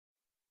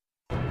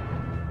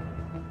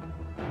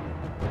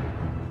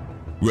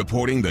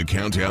reporting the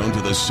countdown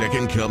to the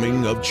second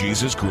coming of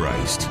Jesus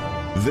Christ.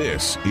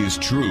 This is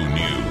True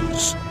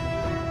News.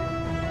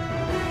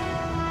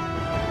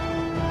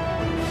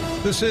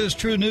 This is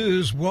True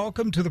News.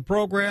 Welcome to the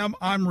program.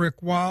 I'm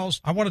Rick Wiles.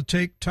 I want to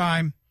take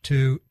time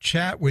to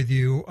chat with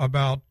you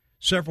about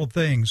several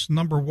things.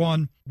 Number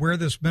one, where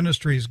this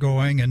ministry is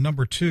going, and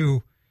number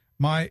two,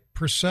 my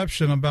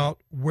perception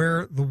about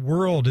where the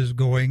world is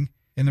going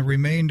in the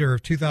remainder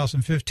of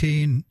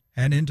 2015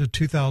 and into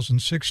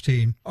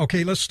 2016.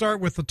 Okay, let's start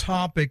with the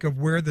topic of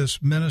where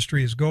this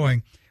ministry is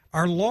going.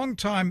 Our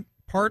longtime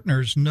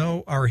partners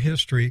know our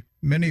history.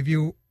 Many of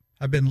you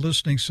have been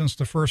listening since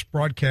the first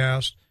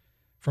broadcast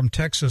from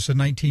Texas in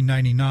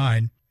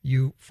 1999.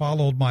 You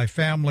followed my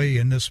family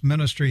in this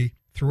ministry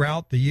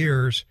throughout the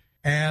years,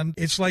 and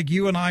it's like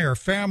you and I are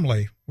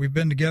family. We've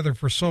been together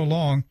for so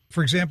long.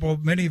 For example,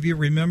 many of you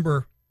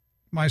remember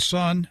my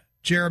son,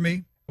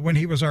 Jeremy, when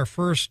he was our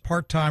first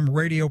part-time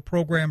radio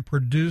program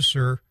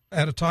producer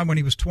at a time when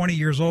he was 20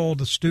 years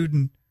old, a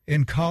student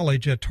in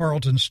college at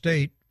Tarleton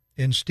State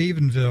in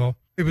Stephenville.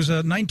 It was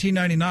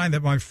 1999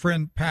 that my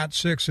friend Pat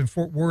Six in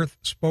Fort Worth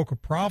spoke a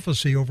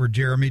prophecy over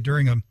Jeremy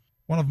during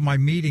one of my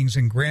meetings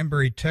in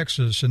Granbury,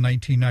 Texas in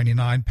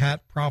 1999.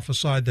 Pat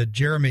prophesied that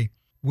Jeremy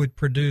would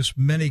produce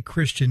many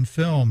Christian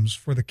films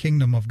for the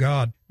kingdom of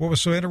God. What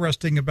was so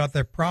interesting about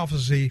that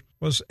prophecy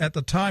was at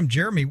the time,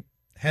 Jeremy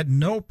had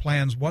no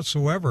plans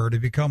whatsoever to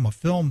become a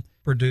film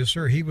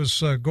producer. He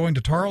was going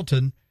to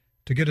Tarleton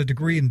to get a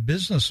degree in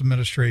business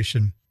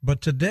administration. But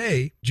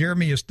today,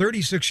 Jeremy is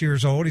 36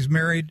 years old. He's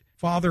married,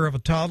 father of a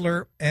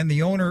toddler, and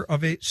the owner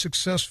of a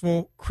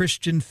successful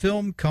Christian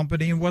film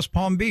company in West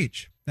Palm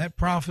Beach. That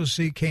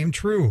prophecy came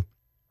true.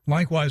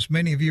 Likewise,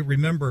 many of you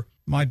remember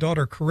my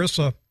daughter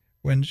Carissa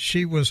when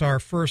she was our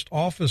first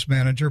office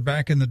manager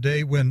back in the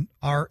day when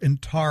our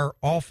entire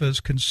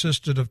office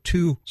consisted of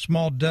two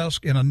small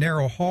desks in a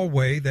narrow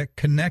hallway that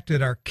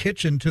connected our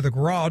kitchen to the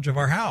garage of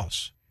our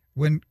house.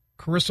 When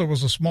Carissa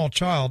was a small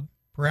child,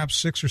 perhaps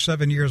 6 or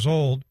 7 years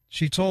old,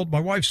 she told my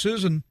wife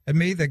Susan and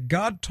me that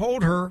God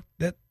told her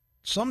that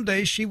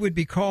someday she would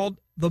be called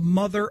the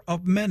mother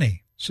of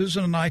many.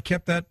 Susan and I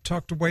kept that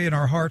tucked away in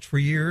our hearts for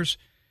years,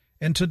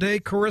 and today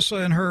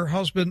Carissa and her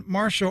husband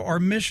Marshall are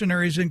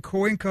missionaries in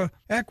Cuenca,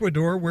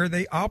 Ecuador, where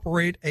they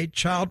operate a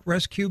child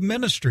rescue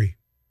ministry.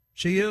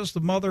 She is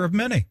the mother of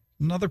many,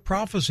 another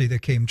prophecy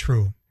that came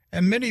true.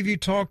 And many of you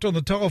talked on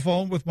the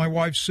telephone with my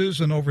wife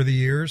Susan over the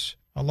years.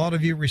 A lot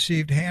of you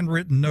received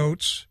handwritten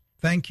notes,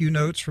 thank you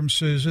notes from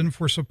Susan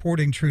for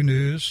supporting True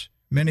News.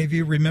 Many of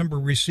you remember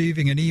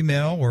receiving an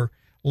email or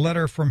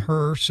letter from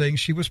her saying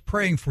she was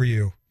praying for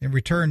you. In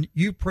return,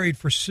 you prayed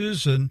for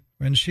Susan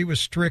when she was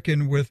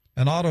stricken with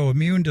an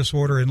autoimmune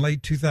disorder in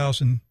late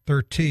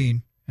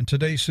 2013. And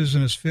today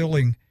Susan is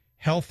feeling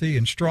healthy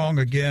and strong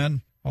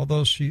again,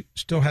 although she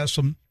still has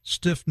some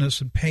stiffness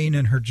and pain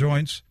in her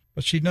joints.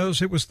 But she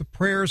knows it was the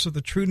prayers of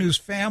the True News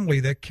family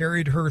that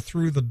carried her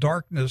through the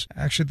darkness,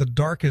 actually the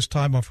darkest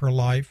time of her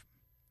life,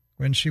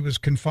 when she was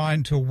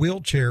confined to a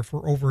wheelchair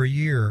for over a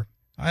year.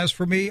 As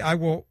for me, I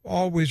will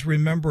always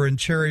remember and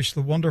cherish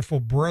the wonderful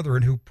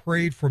brethren who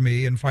prayed for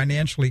me and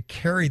financially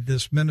carried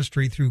this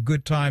ministry through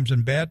good times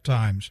and bad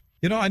times.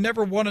 You know, I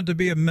never wanted to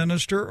be a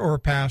minister or a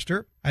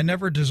pastor. I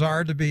never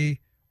desired to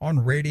be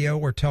on radio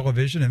or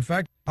television. In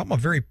fact, I'm a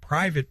very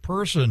private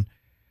person.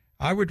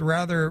 I would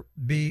rather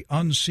be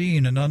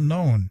unseen and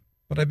unknown.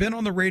 But I've been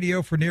on the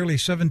radio for nearly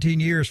 17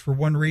 years for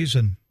one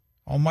reason.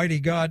 Almighty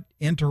God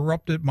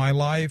interrupted my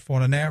life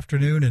on an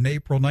afternoon in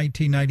April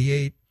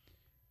 1998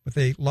 with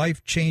a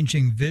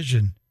life-changing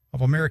vision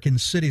of American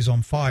cities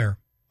on fire.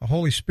 The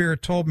Holy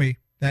Spirit told me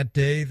that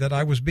day that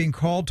I was being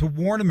called to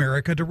warn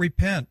America to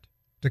repent,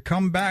 to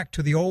come back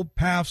to the old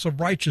paths of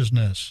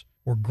righteousness,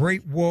 or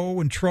great woe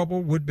and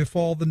trouble would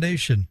befall the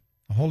nation.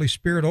 The Holy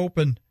Spirit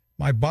opened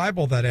my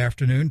Bible that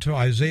afternoon to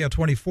Isaiah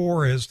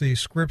 24 as the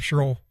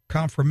scriptural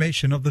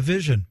confirmation of the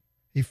vision.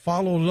 He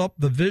followed up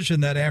the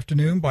vision that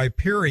afternoon by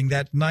appearing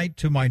that night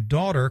to my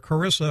daughter,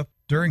 Carissa,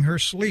 during her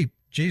sleep.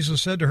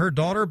 Jesus said to her,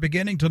 "Daughter,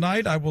 beginning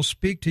tonight, I will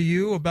speak to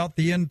you about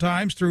the end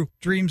times through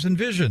dreams and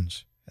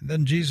visions." And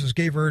then Jesus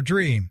gave her a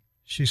dream.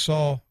 She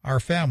saw our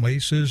family,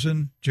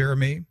 Susan,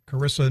 Jeremy,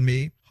 Carissa, and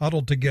me,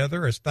 huddled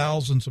together as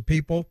thousands of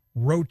people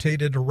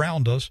rotated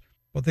around us,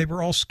 but they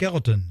were all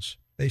skeletons.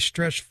 They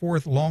stretched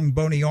forth long,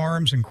 bony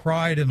arms and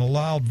cried in a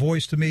loud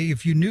voice to me,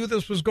 "If you knew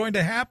this was going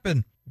to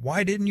happen,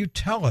 why didn't you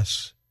tell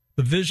us?"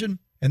 The vision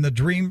and the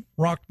dream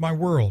rocked my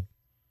world.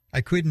 I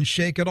couldn't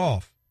shake it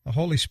off. The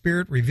Holy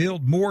Spirit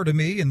revealed more to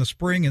me in the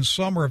spring and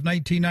summer of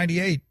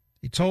 1998.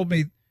 He told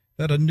me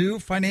that a new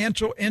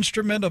financial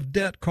instrument of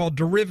debt called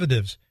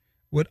derivatives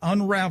would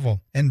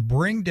unravel and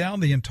bring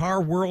down the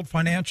entire world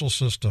financial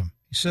system.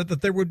 He said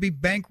that there would be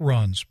bank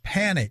runs,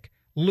 panic,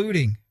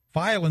 looting,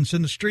 violence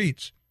in the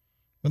streets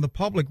when the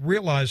public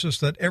realizes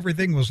that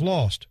everything was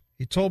lost.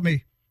 He told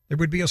me there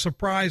would be a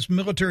surprise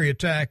military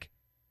attack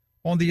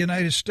on the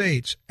United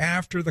States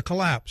after the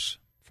collapse.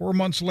 4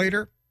 months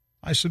later,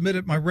 I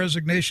submitted my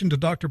resignation to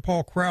Dr.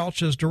 Paul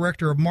Crouch as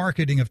Director of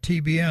Marketing of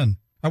TBN.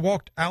 I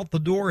walked out the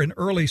door in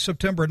early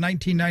September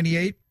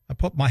 1998. I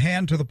put my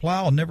hand to the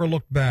plow and never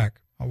looked back.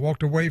 I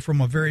walked away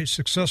from a very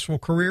successful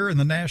career in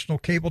the national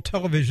cable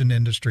television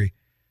industry.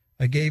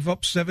 I gave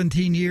up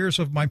 17 years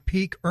of my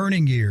peak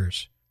earning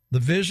years. The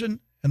vision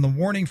and the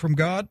warning from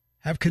God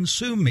have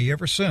consumed me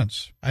ever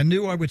since. I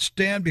knew I would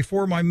stand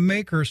before my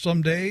Maker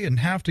someday and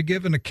have to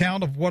give an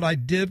account of what I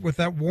did with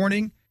that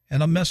warning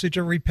and a message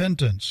of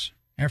repentance.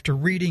 After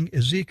reading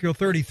Ezekiel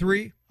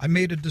 33, I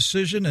made a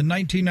decision in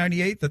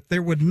 1998 that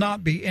there would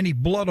not be any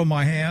blood on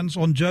my hands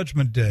on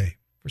Judgment Day.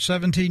 For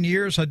 17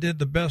 years, I did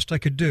the best I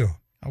could do.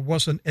 I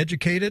wasn't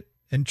educated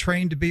and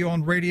trained to be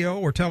on radio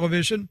or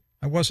television.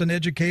 I wasn't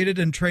educated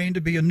and trained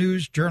to be a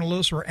news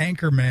journalist or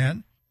anchor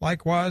man.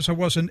 Likewise, I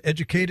wasn't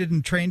educated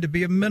and trained to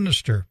be a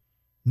minister.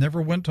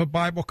 Never went to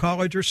Bible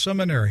college or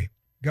seminary.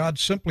 God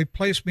simply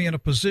placed me in a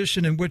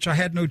position in which I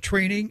had no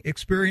training,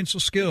 experience, or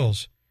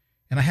skills,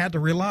 and I had to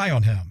rely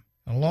on Him.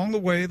 And along the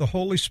way, the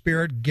Holy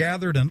Spirit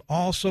gathered an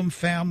awesome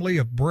family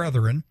of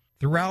brethren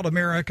throughout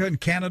America and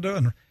Canada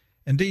and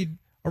indeed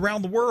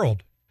around the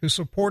world who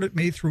supported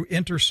me through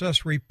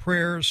intercessory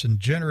prayers and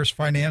generous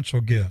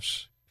financial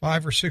gifts.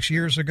 5 or 6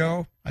 years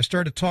ago, I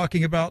started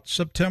talking about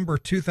September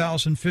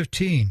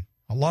 2015.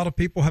 A lot of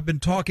people have been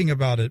talking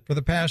about it for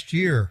the past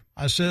year.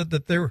 I said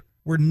that there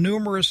were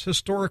numerous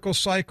historical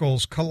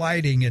cycles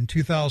colliding in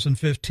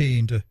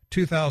 2015 to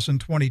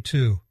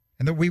 2022,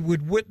 and that we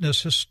would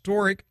witness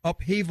historic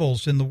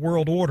upheavals in the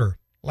world order.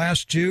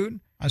 Last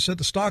June, I said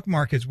the stock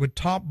markets would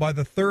top by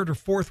the 3rd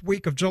or 4th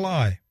week of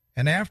July,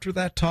 and after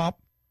that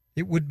top,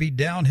 it would be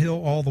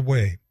downhill all the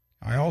way.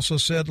 I also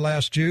said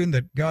last June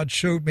that God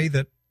showed me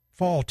that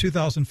fall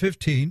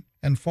 2015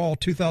 and fall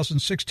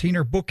 2016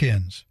 are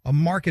bookends. A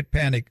market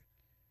panic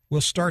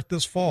will start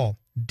this fall,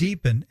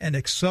 deepen and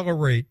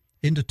accelerate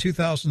into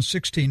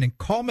 2016, and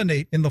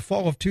culminate in the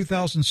fall of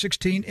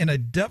 2016 in a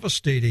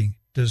devastating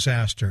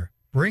disaster,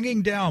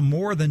 bringing down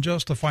more than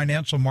just the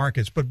financial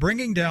markets, but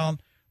bringing down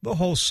the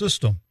whole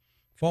system.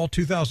 Fall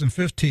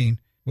 2015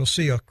 will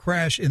see a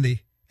crash in the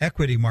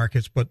equity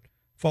markets, but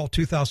fall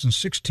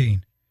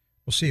 2016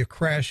 will see a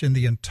crash in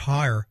the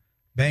entire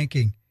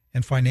banking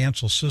and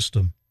financial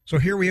system. So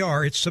here we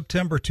are, it's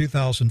September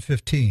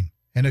 2015.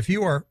 And if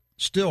you are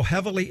still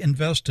heavily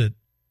invested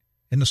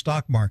in the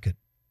stock market,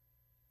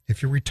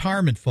 if your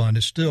retirement fund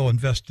is still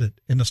invested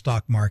in the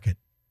stock market,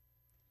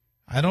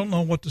 I don't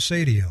know what to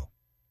say to you.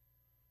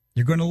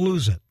 You're going to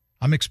lose it.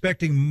 I'm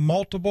expecting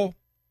multiple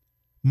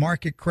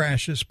market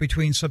crashes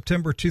between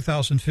September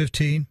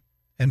 2015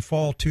 and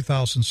fall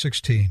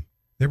 2016.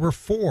 There were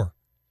 4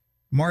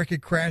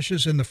 market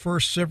crashes in the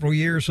first several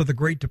years of the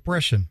Great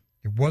Depression.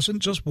 It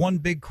wasn't just one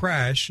big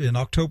crash in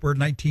October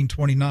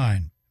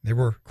 1929. There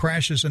were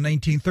crashes in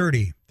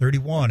 1930,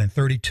 31, and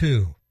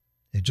 32.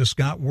 It just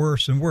got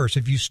worse and worse.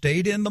 If you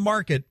stayed in the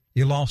market,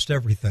 you lost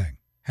everything.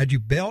 Had you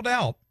bailed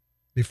out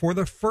before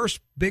the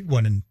first big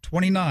one in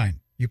 29,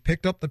 you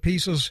picked up the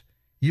pieces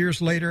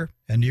years later,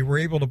 and you were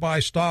able to buy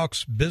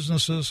stocks,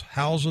 businesses,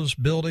 houses,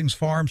 buildings,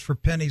 farms for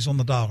pennies on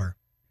the dollar.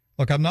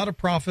 Look, I'm not a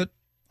prophet.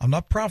 I'm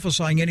not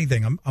prophesying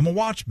anything. I'm a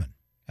watchman,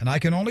 and I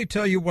can only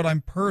tell you what I'm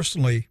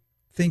personally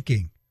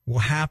thinking will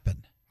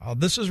happen.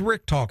 This is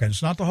Rick talking.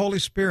 It's not the Holy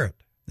Spirit.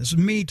 This is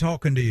me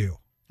talking to you.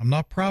 I'm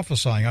not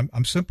prophesying.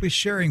 I'm simply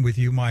sharing with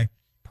you my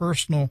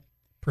personal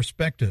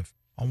perspective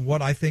on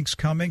what I think's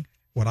coming,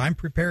 what I'm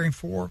preparing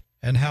for,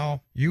 and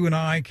how you and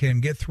I can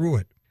get through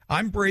it.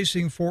 I'm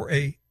bracing for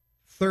a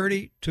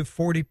 30 to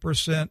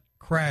 40%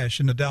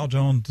 crash in the Dow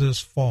Jones this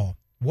fall.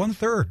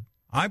 1/3.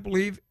 I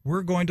believe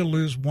we're going to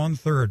lose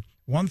 1/3.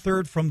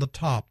 1/3 from the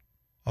top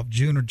of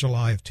June or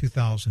July of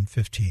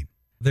 2015.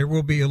 There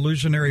will be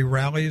illusionary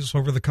rallies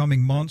over the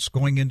coming months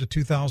going into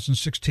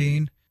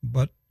 2016,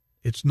 but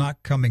it's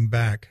not coming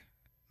back,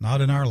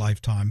 not in our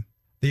lifetime.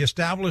 The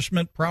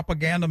establishment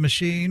propaganda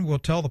machine will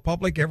tell the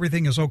public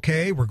everything is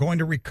okay, we're going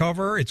to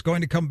recover, it's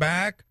going to come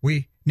back,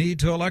 we need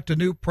to elect a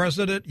new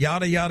president,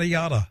 yada, yada,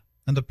 yada.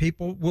 And the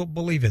people will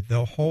believe it.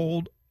 They'll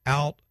hold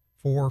out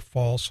for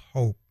false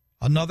hope.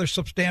 Another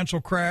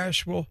substantial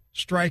crash will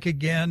strike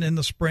again in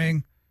the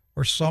spring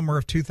or summer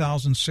of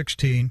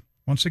 2016.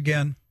 Once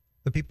again,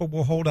 the people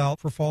will hold out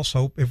for false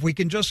hope. If we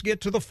can just get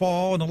to the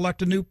fall and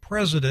elect a new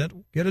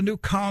president, get a new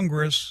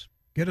Congress,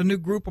 get a new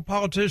group of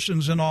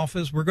politicians in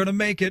office, we're going to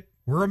make it.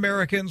 We're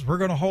Americans. We're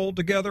going to hold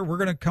together. We're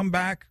going to come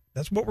back.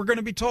 That's what we're going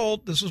to be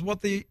told. This is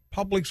what the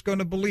public's going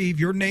to believe.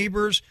 Your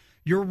neighbors,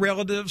 your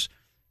relatives,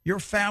 your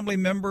family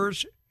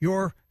members,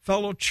 your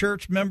fellow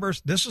church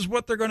members, this is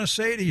what they're going to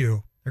say to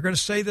you. They're going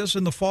to say this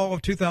in the fall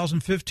of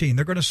 2015.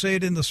 They're going to say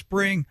it in the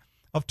spring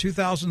of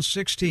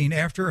 2016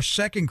 after a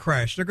second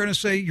crash. They're going to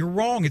say, you're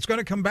wrong. It's going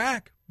to come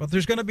back. But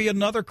there's going to be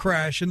another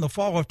crash in the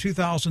fall of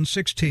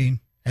 2016,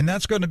 and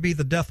that's going to be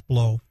the death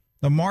blow.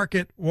 The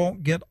market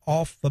won't get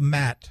off the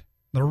mat.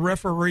 The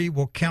referee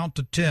will count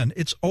to 10.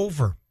 It's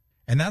over.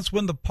 And that's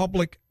when the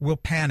public will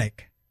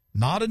panic.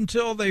 Not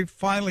until they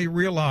finally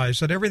realize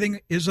that everything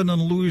is an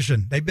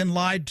illusion. They've been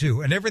lied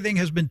to and everything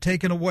has been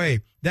taken away.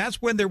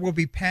 That's when there will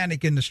be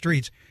panic in the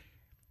streets.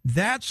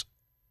 That's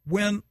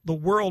when the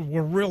world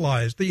will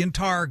realize the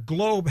entire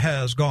globe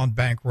has gone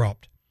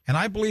bankrupt. And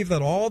I believe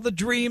that all the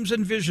dreams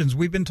and visions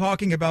we've been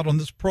talking about on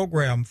this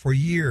program for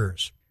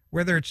years,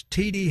 whether it's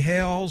T.D.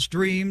 Hale's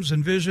dreams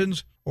and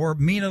visions or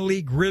Mina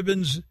Lee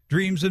Gribben's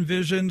dreams and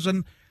visions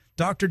and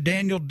Dr.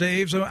 Daniel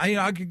Dave's,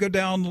 I could go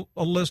down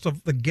a list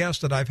of the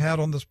guests that I've had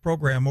on this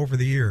program over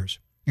the years,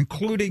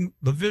 including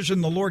the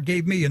vision the Lord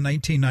gave me in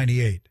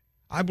 1998.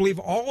 I believe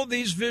all of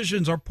these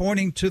visions are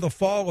pointing to the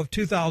fall of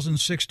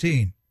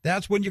 2016.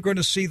 That's when you're going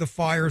to see the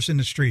fires in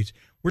the streets.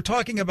 We're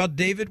talking about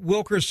David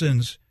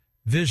Wilkerson's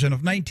vision of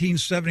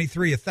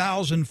 1973,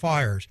 1,000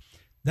 fires.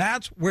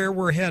 That's where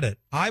we're headed.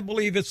 I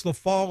believe it's the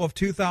fall of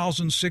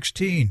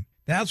 2016.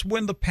 That's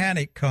when the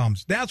panic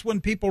comes. That's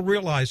when people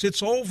realize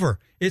it's over.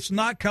 It's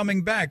not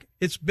coming back.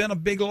 It's been a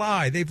big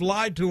lie. They've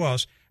lied to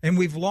us, and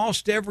we've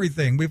lost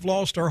everything. We've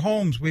lost our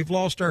homes. We've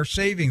lost our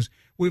savings.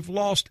 We've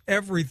lost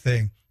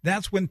everything.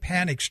 That's when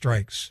panic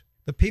strikes.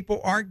 The people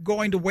aren't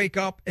going to wake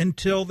up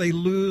until they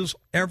lose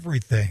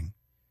everything.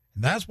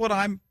 And that's what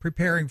I'm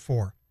preparing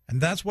for, and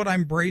that's what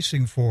I'm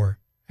bracing for.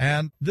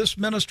 And this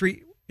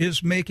ministry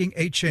is making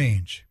a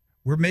change.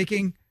 We're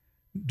making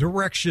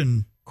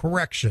direction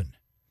correction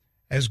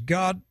as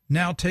God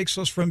now takes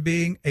us from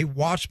being a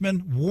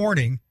watchman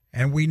warning,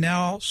 and we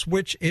now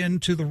switch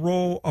into the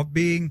role of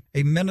being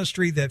a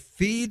ministry that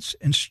feeds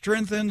and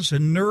strengthens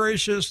and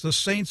nourishes the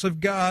saints of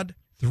God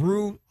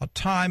through a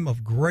time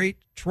of great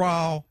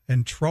trial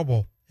and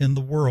trouble in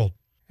the world.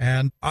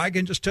 And I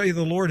can just tell you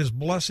the Lord is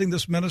blessing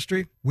this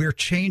ministry. We're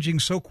changing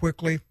so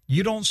quickly.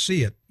 You don't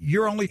see it.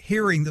 You're only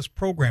hearing this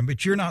program,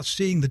 but you're not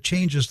seeing the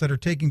changes that are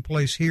taking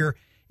place here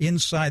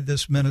inside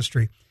this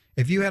ministry.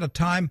 If you had a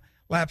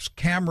time-lapse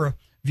camera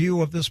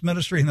view of this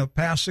ministry in the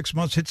past 6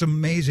 months, it's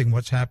amazing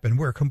what's happened.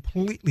 We're a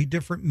completely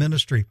different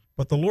ministry.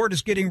 But the Lord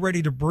is getting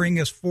ready to bring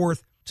us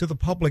forth to the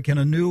public in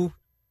a new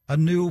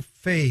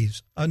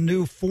phase, a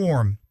new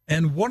form.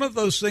 And one of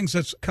those things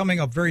that's coming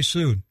up very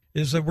soon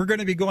is that we're going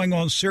to be going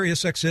on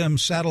Sirius XM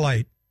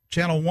satellite,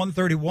 channel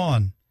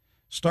 131,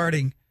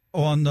 starting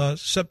on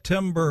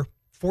September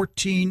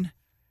 14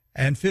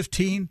 and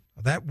 15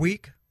 that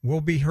week.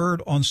 We'll be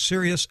heard on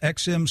Sirius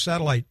XM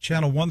satellite,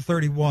 channel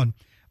 131.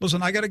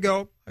 Listen, I got to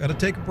go. I got to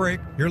take a break.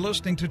 You're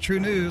listening to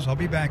True News. I'll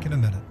be back in a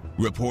minute.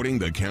 Reporting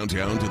the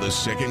countdown to the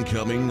second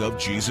coming of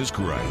Jesus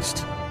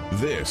Christ.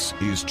 This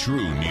is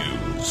True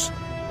News.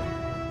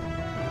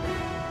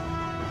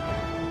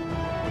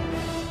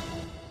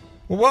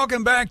 Well,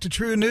 welcome back to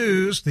True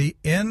News, the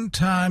End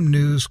Time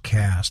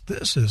Newscast.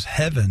 This is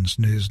Heaven's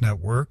News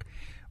Network.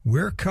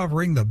 We're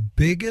covering the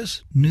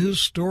biggest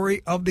news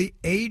story of the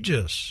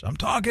ages. I'm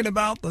talking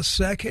about the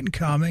second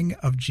coming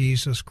of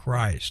Jesus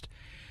Christ.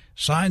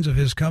 Signs of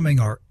his coming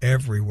are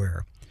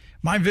everywhere.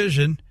 My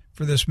vision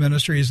for this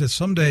ministry is that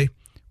someday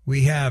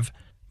we have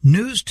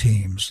news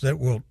teams that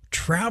will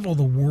travel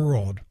the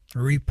world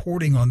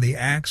reporting on the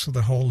acts of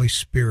the Holy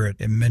Spirit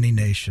in many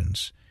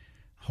nations.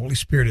 Holy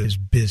Spirit is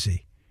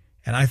busy.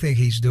 And I think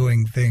he's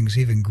doing things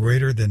even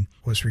greater than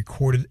was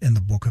recorded in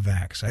the book of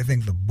Acts. I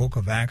think the book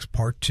of Acts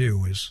part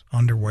 2 is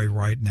underway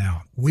right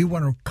now. We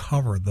want to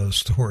cover those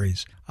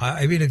stories.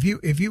 I mean, if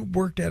you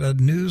worked at a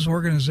news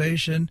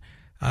organization,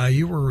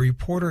 you were a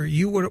reporter,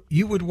 you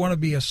would want to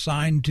be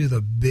assigned to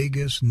the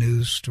biggest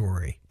news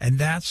story. And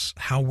that's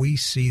how we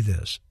see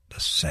this. The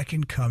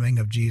second coming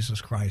of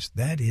Jesus Christ.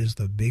 That is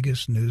the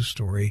biggest news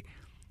story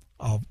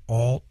of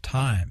all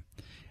time.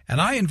 And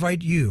I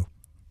invite you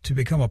to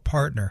become a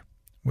partner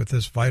with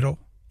this vital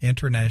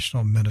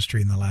international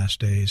ministry in the last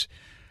days.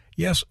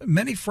 Yes,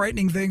 many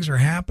frightening things are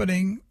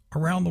happening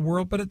around the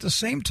world, but at the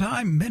same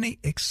time, many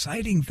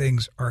exciting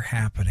things are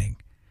happening.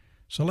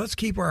 So let's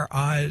keep our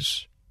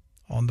eyes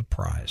on the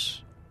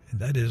prize,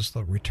 and that is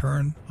the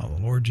return of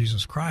the Lord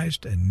Jesus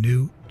Christ and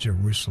New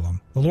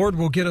Jerusalem. The Lord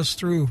will get us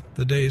through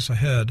the days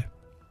ahead.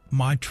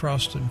 My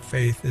trust and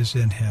faith is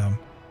in him.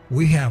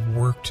 We have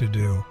work to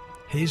do.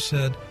 He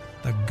said,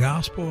 the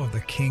gospel of the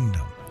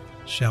kingdom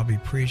shall be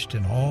preached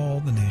in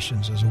all the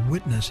nations as a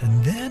witness,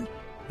 and then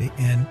the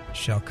end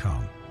shall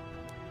come.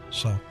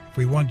 So if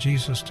we want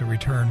Jesus to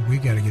return, we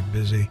got to get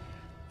busy,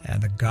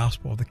 and the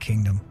gospel of the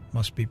kingdom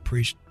must be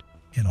preached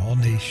in all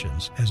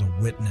nations as a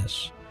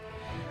witness.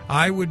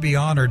 I would be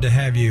honored to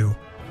have you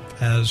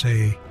as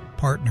a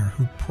partner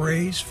who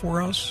prays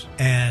for us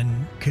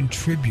and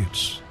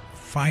contributes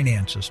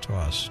finances to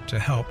us to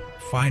help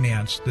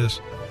finance this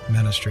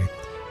ministry.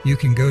 You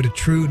can go to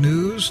True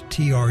News,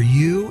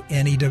 Trunews,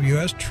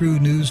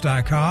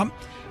 truenews.com,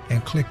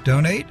 and click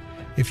Donate.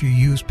 If you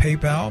use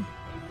PayPal,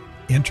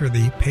 enter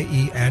the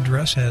payee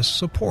address as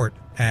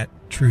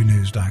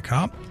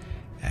support@truenews.com.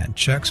 And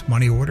checks,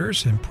 money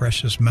orders, and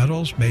precious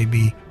metals may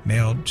be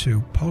mailed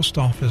to Post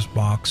Office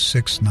Box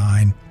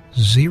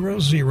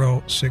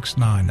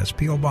 690069. That's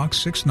P.O. Box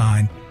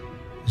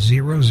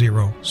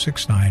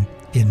 690069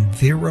 in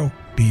Vero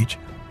Beach,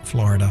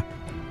 Florida.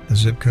 The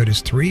zip code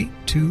is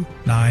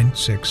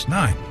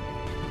 32969.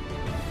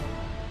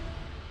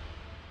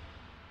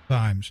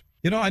 Times.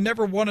 I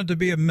never wanted to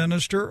be a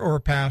minister or a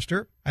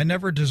pastor. I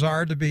never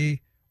desired to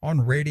be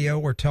on radio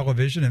or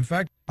television. In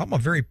fact, I'm a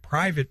very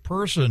private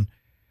person.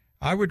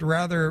 I would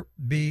rather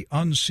be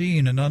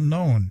unseen and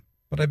unknown.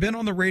 But I've been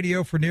on the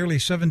radio for nearly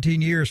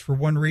 17 years for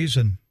one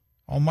reason.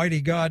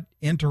 Almighty God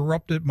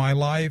interrupted my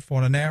life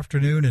on an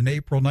afternoon in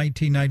April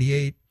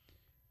 1998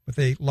 with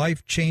a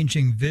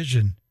life-changing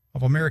vision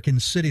of American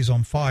cities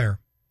on fire.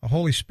 The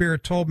Holy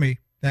Spirit told me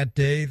that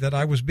day that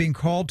I was being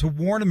called to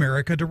warn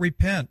America to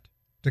repent,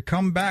 to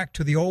come back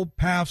to the old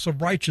paths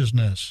of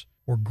righteousness,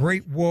 or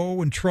great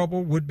woe and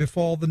trouble would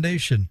befall the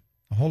nation.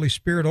 The Holy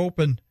Spirit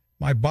opened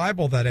my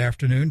Bible that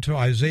afternoon to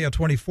Isaiah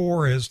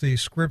 24 as the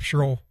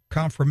scriptural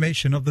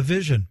confirmation of the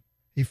vision.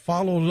 He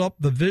followed up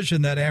the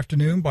vision that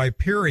afternoon by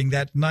appearing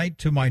that night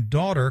to my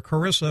daughter,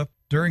 Carissa,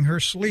 during her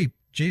sleep.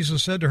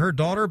 Jesus said to her,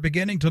 "Daughter,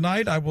 beginning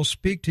tonight, I will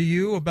speak to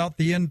you about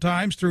the end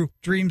times through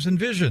dreams and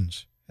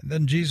visions." And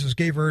then Jesus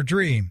gave her a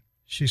dream.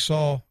 She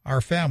saw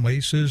our family,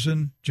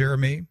 Susan,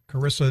 Jeremy,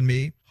 Carissa, and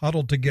me,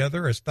 huddled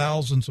together as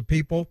thousands of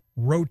people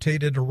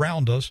rotated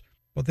around us,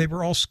 but they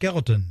were all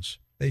skeletons.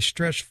 They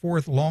stretched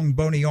forth long,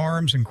 bony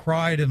arms and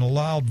cried in a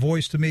loud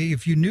voice to me,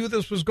 "If you knew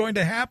this was going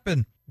to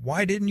happen,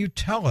 why didn't you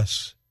tell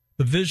us?"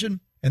 The vision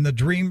and the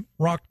dream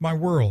rocked my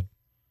world.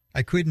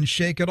 I couldn't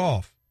shake it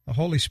off. The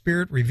Holy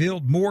Spirit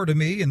revealed more to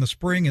me in the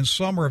spring and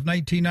summer of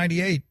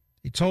 1998.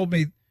 He told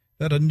me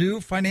that a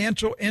new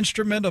financial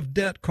instrument of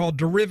debt called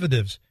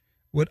derivatives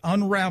would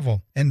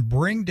unravel and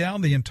bring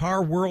down the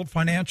entire world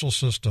financial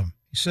system.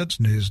 He said,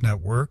 News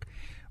Network,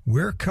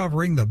 we're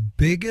covering the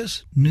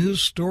biggest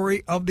news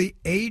story of the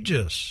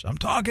ages. I'm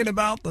talking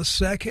about the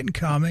second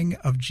coming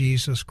of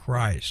Jesus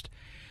Christ.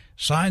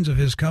 Signs of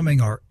his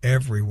coming are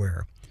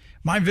everywhere.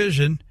 My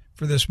vision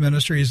for this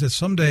ministry is that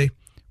someday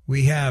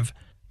we have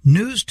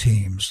news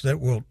teams that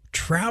will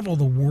travel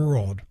the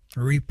world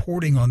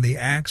reporting on the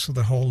acts of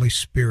the Holy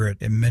Spirit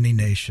in many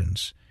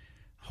nations.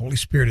 Holy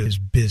Spirit is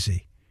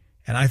busy,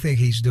 and I think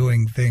he's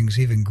doing things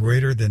even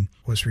greater than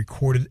was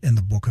recorded in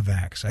the book of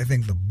Acts. I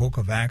think the book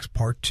of Acts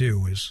part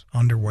 2 is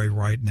underway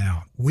right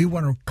now. We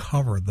want to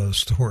cover those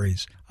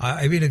stories.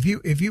 I mean, if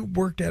you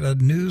worked at a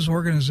news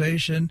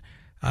organization,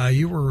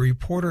 you were a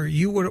reporter,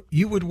 you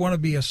would want to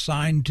be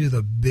assigned to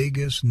the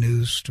biggest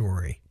news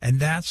story. And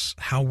that's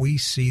how we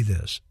see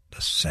this. The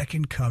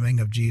second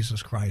coming of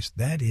Jesus Christ.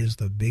 That is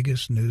the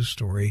biggest news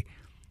story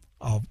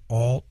of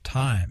all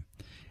time.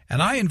 And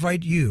I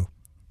invite you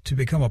to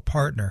become a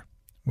partner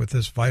with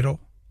this vital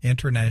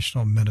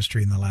international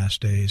ministry in the last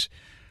days.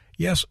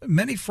 Yes,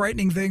 many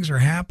frightening things are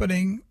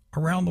happening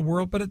around the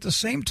world, but at the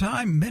same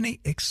time, many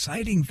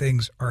exciting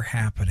things are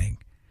happening.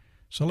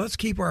 So let's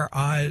keep our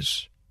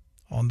eyes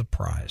on the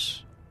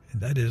prize,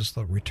 and that is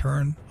the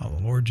return of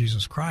the Lord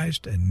Jesus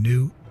Christ and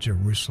New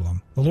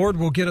Jerusalem. The Lord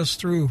will get us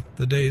through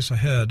the days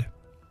ahead.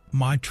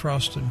 My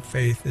trust and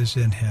faith is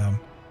in him.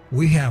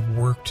 We have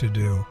work to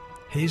do.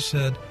 He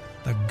said,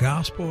 the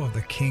gospel of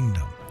the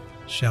kingdom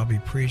shall be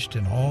preached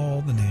in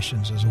all the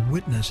nations as a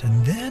witness,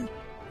 and then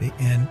the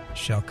end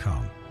shall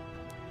come.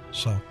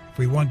 So if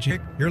we want you,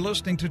 you're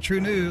listening to True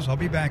News. I'll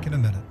be back in a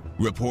minute.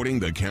 Reporting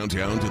the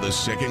countdown to the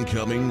second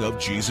coming of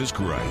Jesus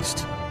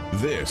Christ.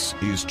 This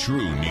is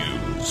True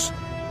News.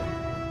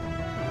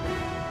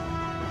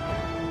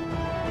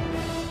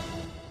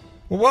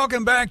 Well,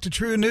 welcome back to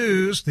True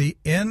News, the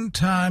End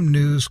Time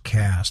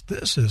Newscast.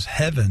 This is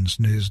Heaven's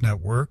News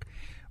Network.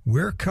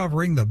 We're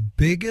covering the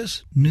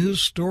biggest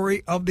news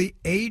story of the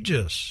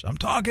ages. I'm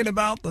talking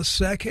about the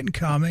second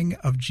coming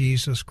of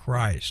Jesus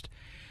Christ.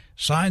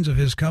 Signs of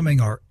his coming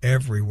are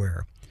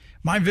everywhere.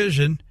 My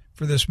vision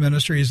for this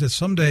ministry is that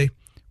someday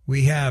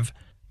we have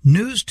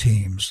news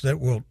teams that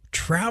will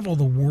travel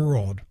the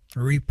world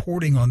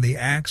reporting on the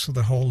acts of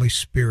the Holy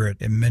Spirit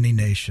in many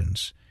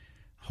nations.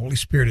 Holy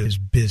Spirit is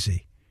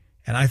busy,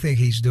 and I think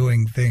he's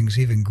doing things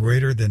even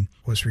greater than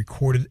was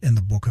recorded in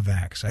the book of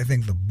Acts. I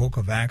think the book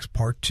of Acts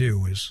part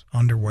 2 is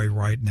underway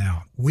right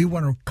now. We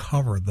want to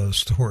cover those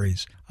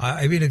stories.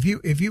 I mean, if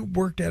you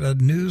worked at a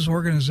news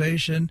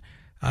organization,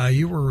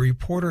 you were a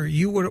reporter,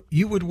 you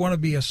would want to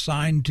be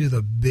assigned to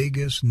the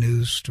biggest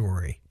news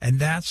story. And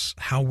that's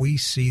how we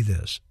see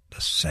this. The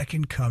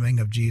second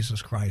coming of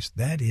Jesus Christ.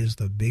 That is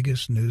the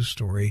biggest news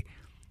story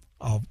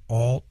of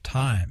all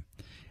time.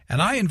 And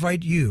I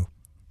invite you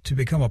to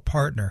become a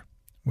partner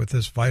with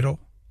this vital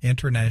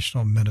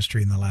international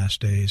ministry in the last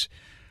days.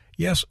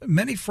 Yes,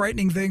 many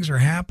frightening things are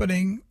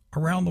happening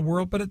around the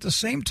world, but at the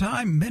same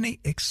time, many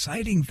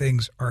exciting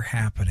things are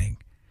happening.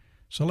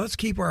 So let's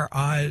keep our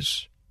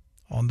eyes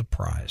on the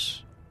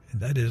prize,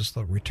 and that is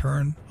the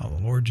return of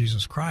the Lord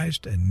Jesus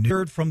Christ. And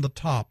heard from the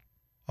top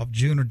of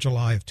June or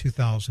July of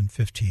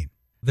 2015.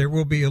 There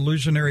will be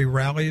illusionary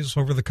rallies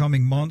over the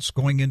coming months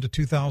going into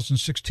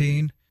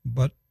 2016,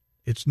 but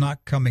it's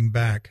not coming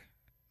back,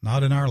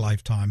 not in our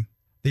lifetime.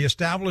 The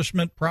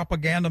establishment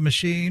propaganda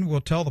machine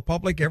will tell the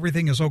public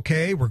everything is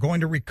okay, we're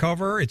going to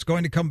recover, it's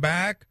going to come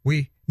back,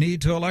 we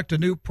need to elect a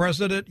new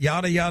president,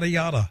 yada, yada,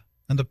 yada.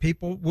 And the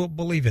people will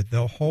believe it.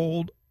 They'll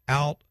hold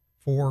out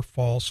for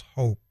false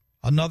hope.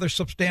 Another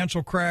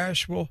substantial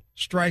crash will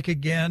strike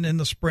again in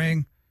the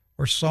spring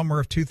or summer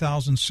of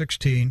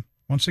 2016.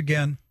 Once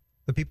again,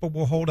 The people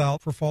will hold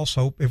out for false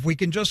hope. If we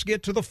can just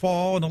get to the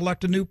fall and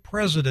elect a new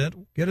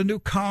president, get a new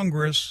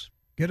Congress,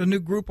 get a new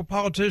group of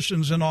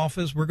politicians in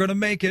office, we're going to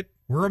make it.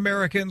 We're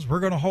Americans. We're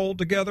going to hold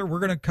together. We're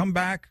going to come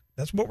back.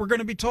 That's what we're going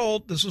to be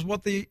told. This is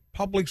what the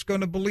public's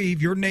going to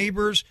believe. Your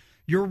neighbors,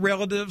 your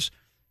relatives,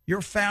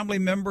 your family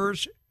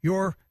members,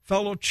 your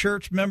fellow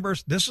church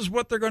members, this is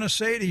what they're going to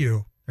say to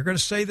you. They're going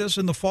to say this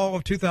in the fall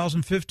of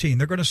 2015.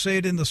 They're going to say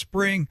it in the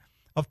spring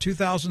of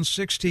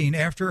 2016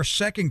 after a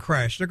second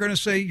crash. They're going to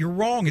say, you're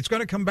wrong. It's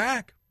going to come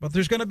back. But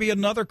there's going to be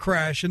another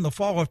crash in the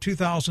fall of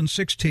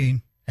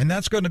 2016, and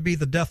that's going to be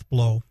the death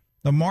blow.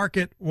 The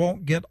market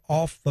won't get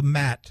off the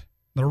mat.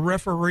 The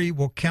referee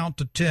will count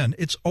to 10.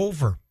 It's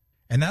over.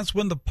 And that's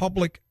when the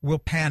public will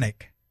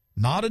panic.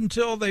 Not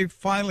until they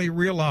finally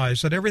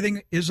realize that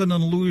everything is an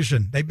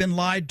illusion. They've been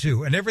lied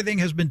to, and everything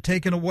has been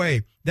taken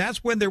away.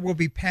 That's when there will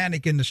be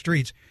panic in the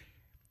streets.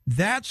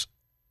 That's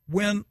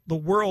when the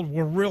world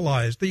will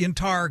realize, the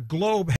entire globe